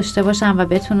وقت داشته باشن و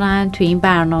بتونن توی این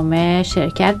برنامه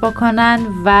شرکت بکنن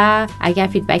و اگر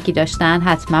فیدبکی داشتن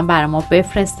حتما برای ما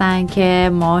بفرستن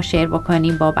که ما شیر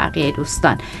بکنیم با بقیه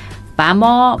دوستان. و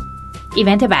اما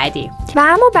ایونت بعدی و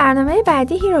اما برنامه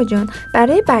بعدی هیرو جون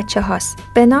برای بچه هاست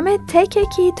به نام Take a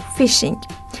Kid Fishing.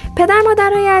 پدر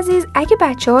مادرای عزیز، اگه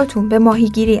بچه هاتون به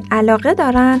ماهیگیری علاقه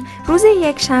دارن، روز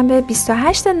یکشنبه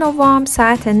 28 نوامبر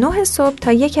ساعت 9 صبح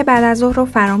تا 1 بعد از ظهر رو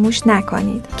فراموش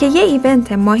نکنید که یه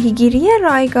ایونت ماهیگیری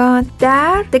رایگان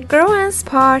در The Grounds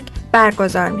Park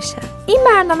برگزار میشه. این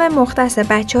برنامه مختص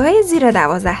بچه‌های زیر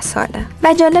 12 ساله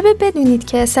و جالبه بدونید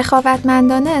که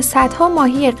سخاوتمندانه صدها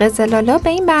ماهی قزلالا به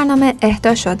این برنامه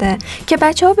اهدا شده که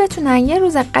بچه‌ها بتونن یه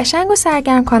روز قشنگ و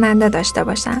سرگرم کننده داشته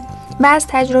باشن و از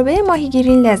تجربه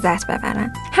ماهیگیری لذت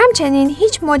ببرن. همچنین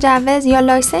هیچ مجوز یا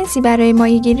لایسنسی برای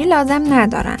ماهیگیری لازم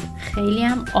ندارن. خیلی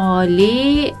هم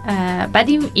عالی. بعد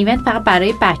این ایونت فقط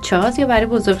برای بچه‌هاست یا برای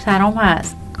بزرگترام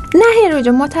هست؟ نه هیرو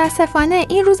جون، متاسفانه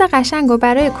این روز قشنگ رو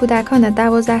برای کودکان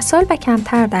 12 سال و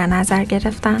کمتر در نظر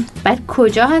گرفتن. بعد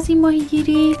کجا هست این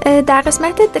ماهیگیری؟ در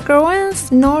قسمت The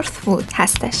Grounds Northwood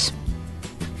هستش.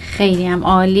 خیلی هم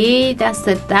عالی.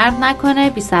 دستت درد نکنه.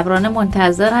 بی‌صبرانه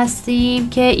منتظر هستیم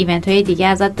که ایونت های دیگه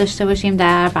ازت داشته باشیم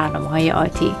در برنامه‌های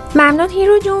آتی. ممنون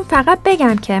هیرو جون. فقط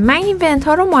بگم که من این ایونت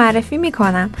ها رو معرفی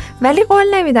میکنم ولی قول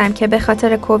نمیدم که به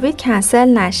خاطر کووید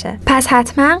کنسل نشه. پس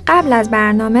حتما قبل از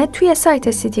برنامه توی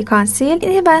سایت سیتی کانسیل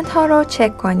این ایونت ها رو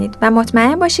چک کنید و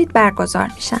مطمئن باشید برگزار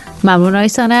میشن. ممنون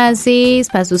آیسان عزیز.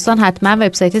 پس دوستان حتما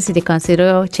وبسایت سیتی کانسیل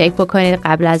رو چک بکنید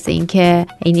قبل از اینکه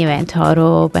این ایونت ها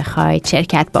رو بخواید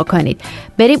شرکت کنید.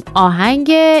 بریم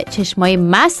آهنگ چشمای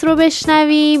مست رو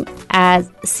بشنویم از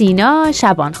سینا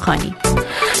شبانخانی.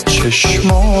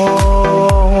 چشمات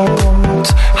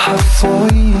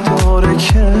حرفایی داره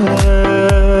که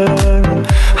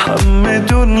همه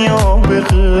دنیا به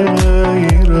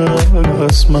غیر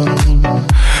از من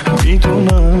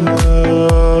میدونن.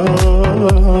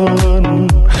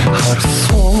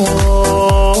 حرفات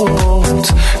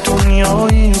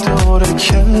دنیایی داره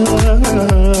که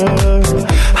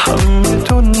همه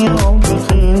دنیا به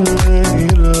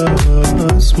غیر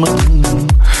از من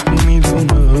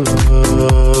میدونن.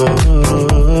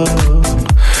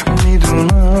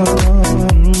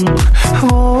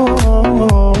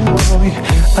 وای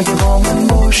اگه با من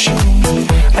باشی،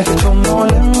 اگه تو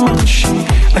مال من شی،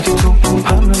 اگه تو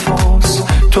پرواز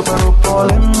تو برو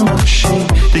بال من شی،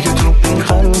 دیگه تو این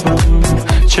قلبم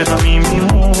چه غمی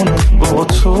میمونه با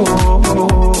تو.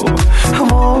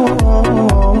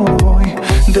 وای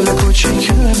دل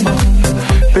کوچیک من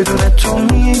بدون تو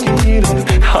میگیره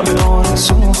همه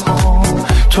آرزوها،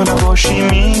 تو نباشی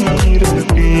میره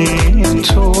بی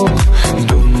تو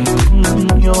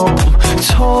دنیام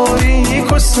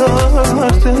تاریک و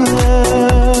سرده.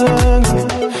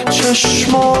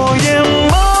 چشمای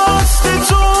مست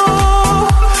تو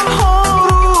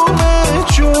آروم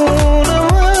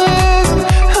جونمه،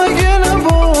 اگه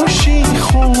نباشی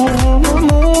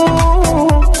خونمو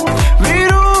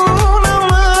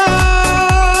بیرونمه.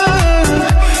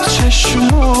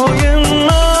 چشمای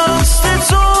مست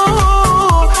تو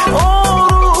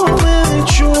آروم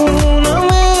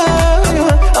جونمه،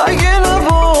 اگه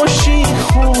نباشی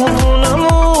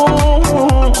خونمو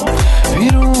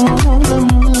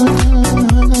بیرونمه.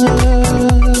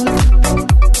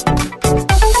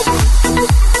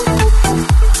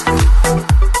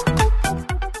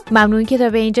 ممنون که تا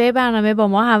به اینجای برنامه با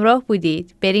ما همراه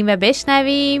بودید. بریم و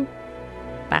بشنویم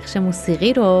بخش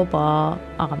موسیقی رو با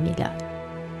آقا میلاد.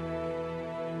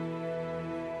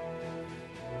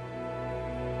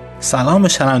 سلام به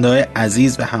شنونده‌های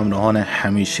عزیز و همراهان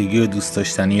همیشگی و دوست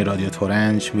داشتنی رادیو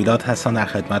تورنج. میلاد هستم در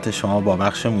خدمت شما با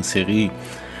بخش موسیقی.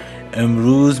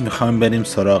 امروز میخوایم بریم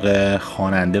سراغ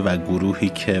خواننده و گروهی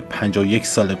که 51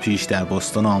 سال پیش در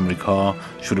بوستون آمریکا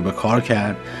شروع به کار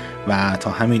کرد و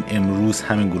تا همین امروز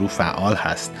همین گروه فعال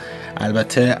هست.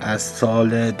 البته از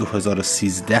سال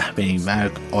 2013 به این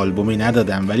ور آلبومی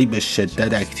ندادم ولی به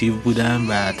شدت اکتیو بودم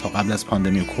و تا قبل از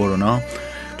پاندمی کرونا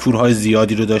تورهای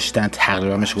زیادی رو داشتن.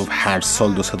 تقریبا میشه گفت هر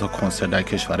سال 2 تا کنسرت در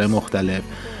کشورهای مختلف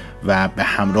و به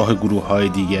همراه گروه‌های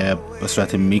دیگه به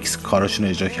صورت میکس کاراشون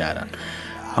اجرا کردن.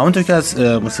 همونطور که از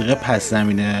موسیقی پس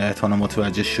زمینه احتمالاً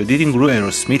متوجه شدید این گروه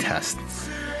ایروسمیت هست.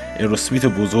 ایروسمیت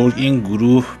بزرگ، این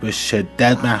گروه به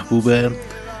شدت محبوبه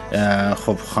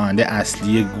خب خواننده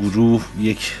اصلی گروه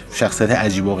یک شخصیت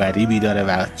عجیب و غریبی داره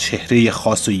و چهره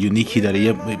خاص و یونیکی داره.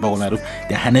 یه با قول معروف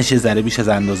دهنش ذره بیش از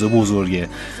اندازه بزرگه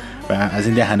و از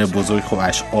این دهن بزرگ خب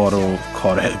اشعار و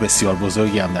کار بسیار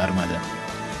بزرگی هم در اومده.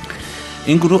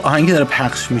 این گروه آهنگی داره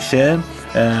پخش میشه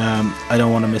I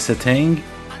don't wanna miss a thing.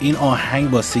 این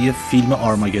آهنگ واسه یه فیلم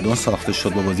آرماگدون ساخته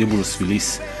شد با بازی بروس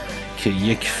ویلیس که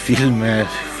یک فیلم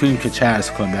که چه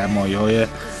عرض کنم در مایه‌های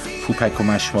پوپک و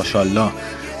ماشاءالله،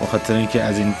 به خاطر اینکه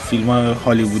از این فیلم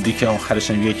هالیوودی که آخرش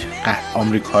یک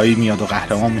آمریکایی میاد و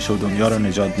قهرمان میشه و دنیا رو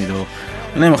نجات میده.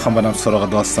 نمیخوام برم سراغ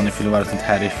داستان فیلم براتون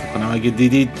تعریف کنم، اگه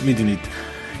دیدید میدونید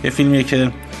یه فیلمیه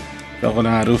که به قول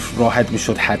معروف راحت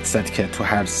میشد حد زد که تو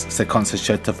هر سکانسش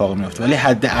چه اتفاقی میفته، ولی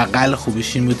حداقل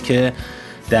خوبیش این بود که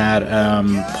در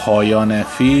پایان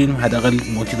فیلم حداقل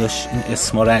موقعی داشت این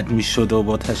اسم رد میشد و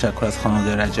با تشکر از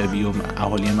خانواده رجبی و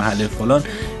اهالی محله فلان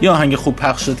یه آهنگ خوب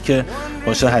پخش شد که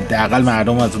باشه حداقل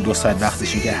مردم از 2 ساعت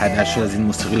وقتشون که هدر شد از این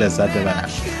موسیقی لذت ببرن.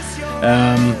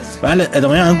 بله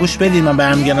ادامه آهنگ گوش بدید، من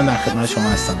برمیگردم در خدمت شما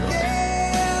هستم.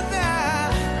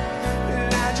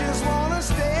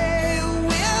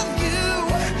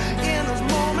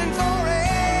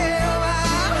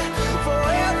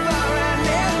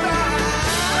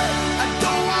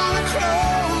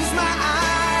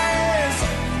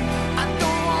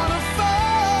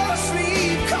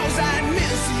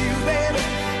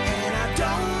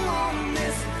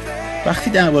 وقتی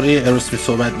درباره اروسمیت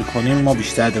صحبت میکنیم ما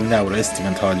بیشتر درباره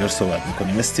استیون تایلر صحبت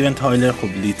میکنیم. استیون تایلر خب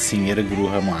لید سینگر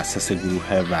گروه، مؤسس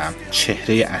گروه و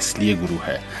چهره اصلی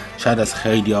گروهه. شاید از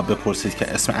خیلی ها بپرسید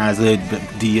که اسم اعضای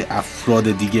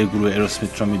افراد دیگه گروه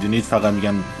اروسمیت رو میدونید، فقط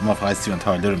میگن ما فقط استیون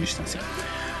تایلر رو میشناسیم.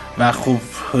 و خب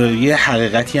یه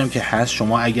حقیقتی هم که هست،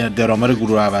 شما اگر درامر گروه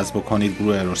رو عوض بکنید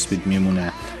گروه اروسمیت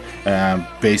میمونه،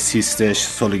 بیسیستش،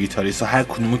 سولو گیتاریست و هر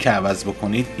کدومو که عوض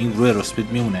بکنید این گروه اروسمیت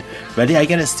میمونه. ولی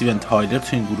اگر استیون تایلر تو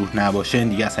این گروه نباشه این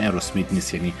دیگه اصلا اروسمیت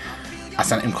نیست، یعنی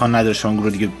اصلا امکان نداره شما گروه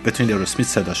دیگه بتونید اروسمیت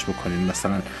صداش بکنید.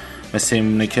 مثل این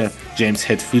میمونه که جیمز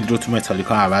هدفیلد رو تو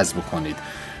متالیکا عوض بکنید،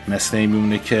 مثل این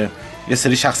میمونه که یه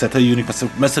سری شخصیت‌های یونیک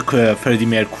مثل فردی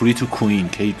مرکوری تو کوین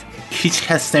که هیچ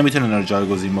کس نمیتونه اونا رو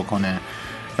جایگزین بکنه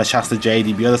و شخص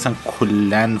جدیدی بیاد اصلا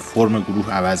کلا فرم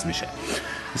گروه عوض میشه.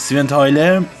 استیون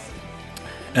تایلر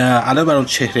علاوه بر اون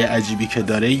چهره عجیبی که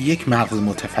داره یک مغز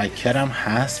متفکرم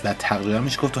هست و تقریبا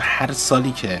میشه گفت تو هر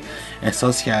سالی که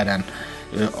احساس کردن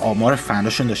آمار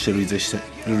فناشون داشته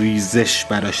ریزش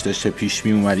براش داشته پیش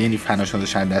می اومد، یعنی فناشون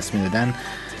داشتن دست میدادن،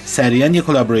 سریعا یه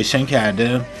کلابوریشن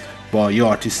کرده با یه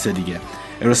آرتیست دیگه.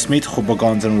 اروسمیت خب با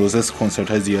گانز ان روزز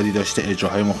کنسرت های زیادی داشته،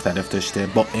 اجراهای مختلف داشته،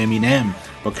 با امینم،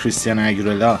 با کریستیان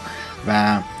اگورلا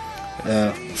و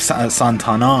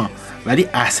سانتانا. ولی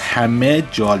از همه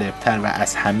جالبتر و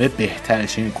از همه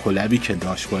بهترش این کلابی که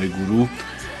داشت با گروه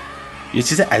یه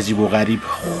چیز عجیب و غریب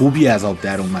خوبی از آب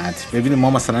در اومد. ببینید ما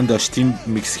مثلا داشتیم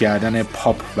میکس کردن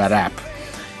پاپ و رپ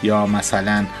یا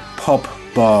مثلا پاپ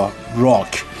با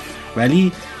راک،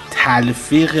 ولی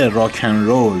تلفیق راکن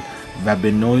رول و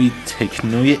به نوعی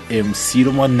تکنوی امسی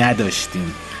رو ما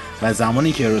نداشتیم. و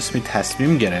زمانی که اروسمیت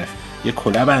تصمیم گرفت یک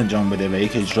کلاب انجام بده و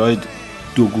یک اجرای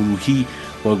دو گروهی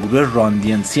با گروه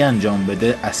راندینسی انجام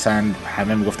بده، اصلا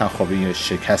همه میگفتن خب این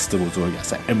شکست بزرگ،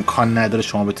 اصلا امکان نداره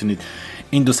شما بتونید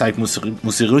این دو سبک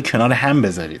موسیقی رو کنار هم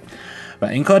بذارید. و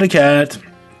این کار کرد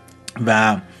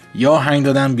و یا آهنگ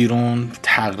دادن بیرون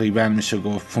تقریبا میشه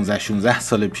گفت 15-16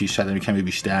 سال پیش، شاید کمی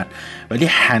بیشتر، ولی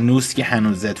هنوز که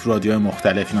هنوزه تو رادیوهای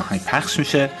مختلف این آهنگ پخش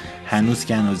میشه، هنوز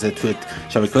که هنوزه تو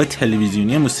شبکه‌های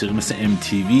تلویزیونی موسیقی مثل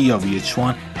MTV یا VH1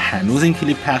 هنوز این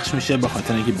کلیپ پخش میشه، به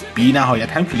خاطر اینکه بی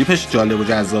نهایت هم کلیپش جالب و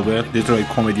جذابه، دیتروی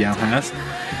کمدی هم هست،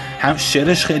 هم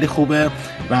شعرش خیلی خوبه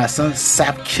و اصلا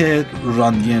سبک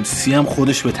راندی DMC هم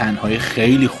خودش به تنهایی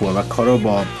خیلی خوبه و کارو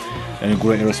با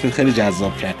گروه اروسمیت خیلی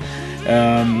جذاب کرد.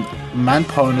 من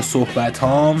پایان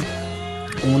صحبتام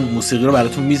اون موسیقی رو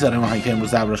براتون میذارم، آهنگی که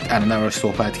امروز دربارش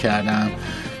صحبت کردم.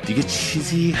 دیگه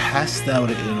چیزی هست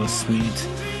درباره اروسمیت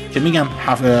که میگم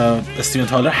استیون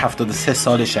تایلر 73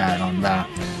 سالشه الان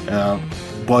و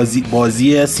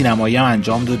بازی سینمایی هم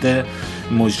انجام داده،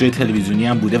 مجری تلویزیونی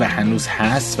هم بوده و هنوز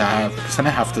هست و سن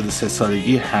 73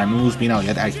 سالگی هنوز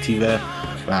بی‌نهایت اکتیوه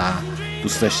و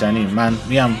دوست داشتنی.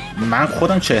 من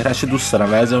خودم چهرهش دوست دارم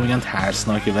و بعضیا میگن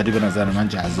ترسناکه، ولی به نظر من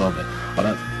جذابه.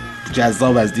 حالا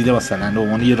جذاب از دید مثلا به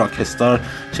عنوان یه راکستار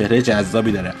چهره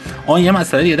جذابی داره. یه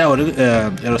مسئله دیگه درباره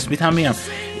اروسمیت هم میگم.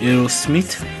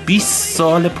 اروسمیت 20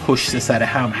 سال پشت سر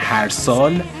هم هر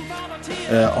سال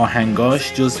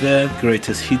آهنگاش جزو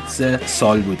گریتست هیتز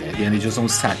سال بوده، یعنی جزو اون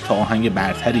 100 تا آهنگ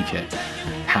برتری که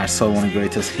هر سال اون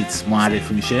گریتست هیتز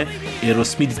معرفی میشه.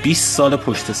 اروسمیت 20 سال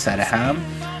پشت سر هم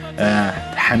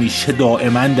همیشه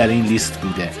دائما در این لیست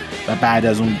بوده و بعد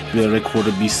از اون به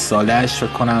رکورد 20 سالش فکر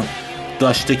کنم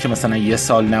داشته که مثلا یه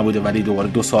سال نبوده ولی دوباره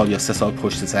 2 سال یا 3 سال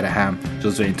پشت سر هم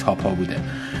جزو این تاپ ها بوده.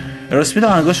 اسمیت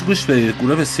آهنگاشو گوش بدید،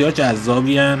 گروه بسیار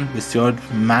جذابین، بسیار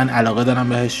من علاقه دارم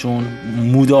بهشون،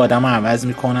 مود آدمو عوض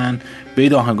میکنن.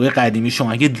 برید آهنگای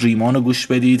قدیمیشون، اگه دریمانو گوش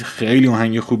بدید خیلی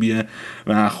آهنگ خوبیه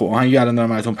و خب آهنگی الان دارم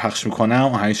براتون پخش میکنم،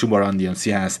 آهنگشون با ران دی ام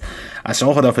سی هست. از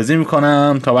شما خداحافظی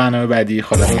میکنم تا برنامه بعدی.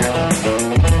 خدا نگهدار.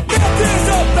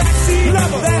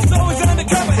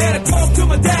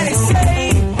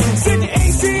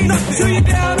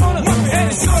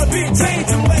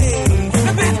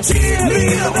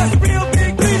 Cheerleader, that's a real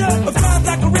big leader, a vibe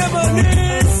like a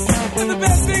reminisce. And the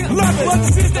best thing, love it, was the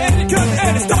sister and the cousin,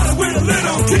 and it started with a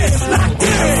little kiss like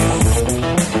this.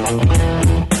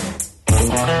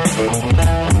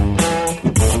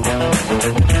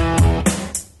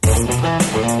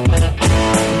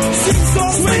 Seesaw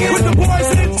swinging with the boys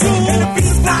in tune, and the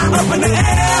beat flying up in the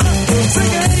air.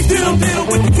 Singing, hey, diddle, diddle,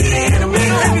 with the kitty in the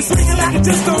middle, and we swinging like it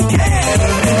just don't care.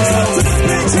 So to the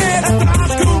big head at the high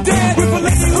school dance, with a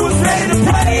lady who was ready to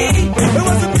play. It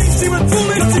wasn't me, she was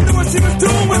fooling, but she knew what she was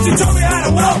doing when she told me how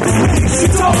to walk this way. She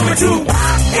told me to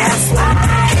walk this way,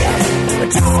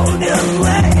 talk this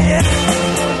way,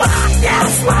 walk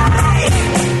this way,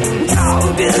 talk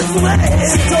this way.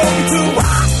 She told me to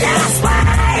walk this way,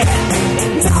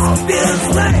 talk this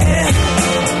way,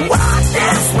 walk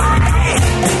this way,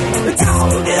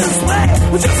 talk this way.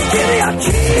 Well, just give me a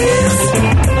kiss.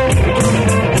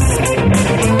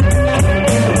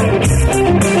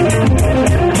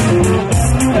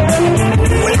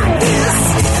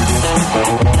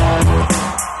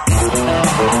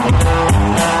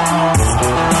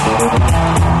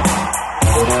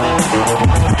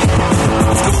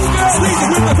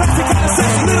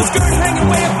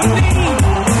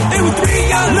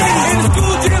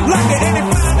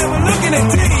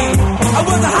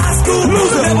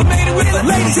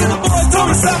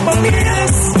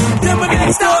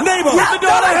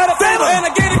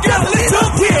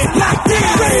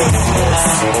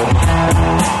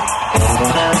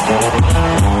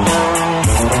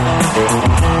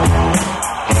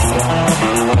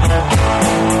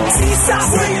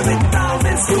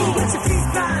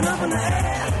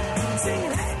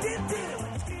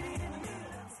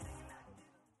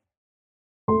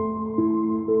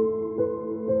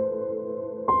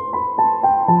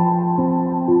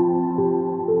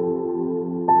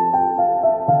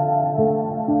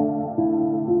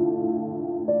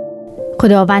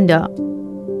 خداوندا،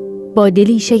 با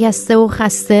دلی شکسته و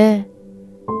خسته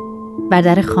بر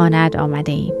در خانه‌ات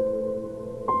آمده ایم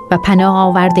و پناه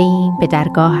آورده ایم به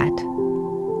درگاهت.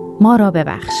 ما را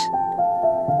ببخش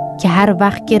که هر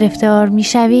وقت گرفتار می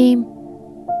شویم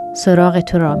سراغ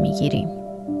تو را می گیریم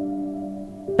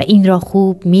و این را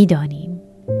خوب می دانیم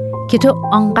که تو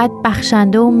آنقدر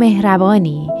بخشنده و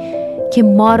مهربانی که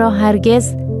ما را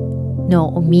هرگز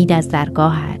ناامید از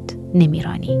درگاهت نمی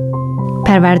رانی.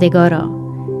 پروردگارا،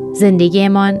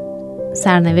 زندگیمان،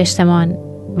 سرنوشتمان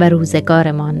و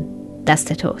روزگارمان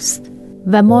دست توست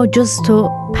و ما جز تو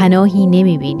پناهی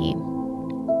نمی بینیم.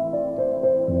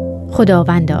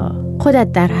 خداوندا،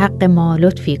 خودت در حق ما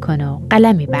لطفی کن و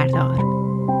قلمی بردار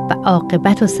و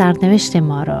عاقبت و سرنوشت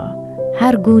ما را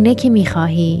هر گونه که می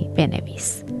خواهی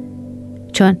بنویس،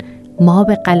 چون ما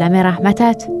به قلم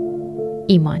رحمتت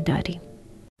ایمان داریم.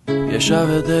 یه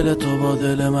شب دل تو با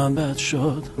دل من بد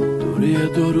شد، دوری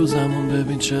 2 روزمون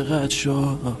ببین چقدر شد.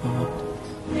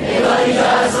 نگاهی که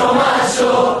از رو مد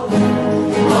شد،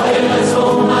 مایل تو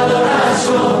اومد و رد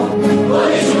شد.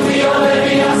 بودی جون بیا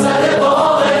ببینم سر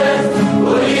باقت،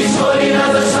 بودی شوری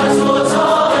نداشتن تو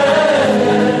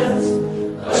اتاقت.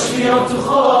 کاش بیام تو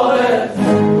خوابت،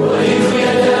 بودی توی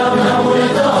دلم نمونه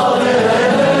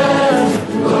داغت.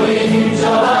 بودی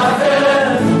اینجا برفه،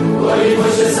 بودی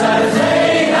پشت سرت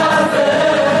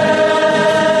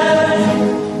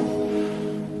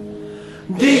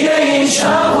دیگه این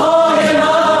شب‌های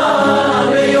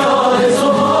من به یاد تو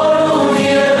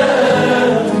بارونیه.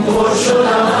 پر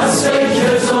شدم از فکر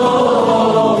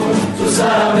تو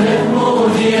سرم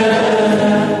مهمونیه.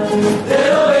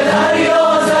 دلو به دریا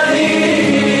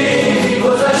زدی،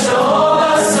 گذشته ها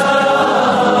از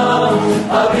سرم.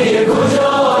 ابری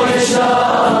کجای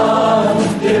شب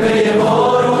یه به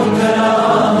بارون برم.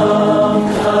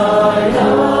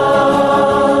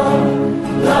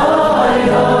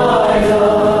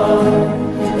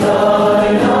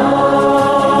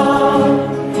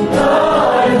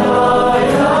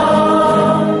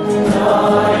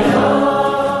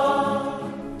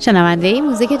 شنونده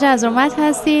موزیک جزرومت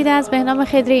هستید از بهنام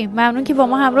خضری. ممنون که با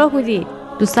ما همراه بودید.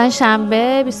 دوستان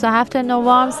شنبه 27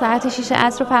 نوامبر ساعت 6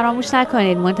 عصر رو فراموش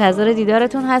نکنید. منتظر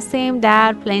دیدارتون هستیم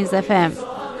در پلینز FM.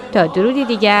 تا درودی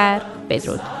دیگر،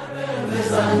 بدرود.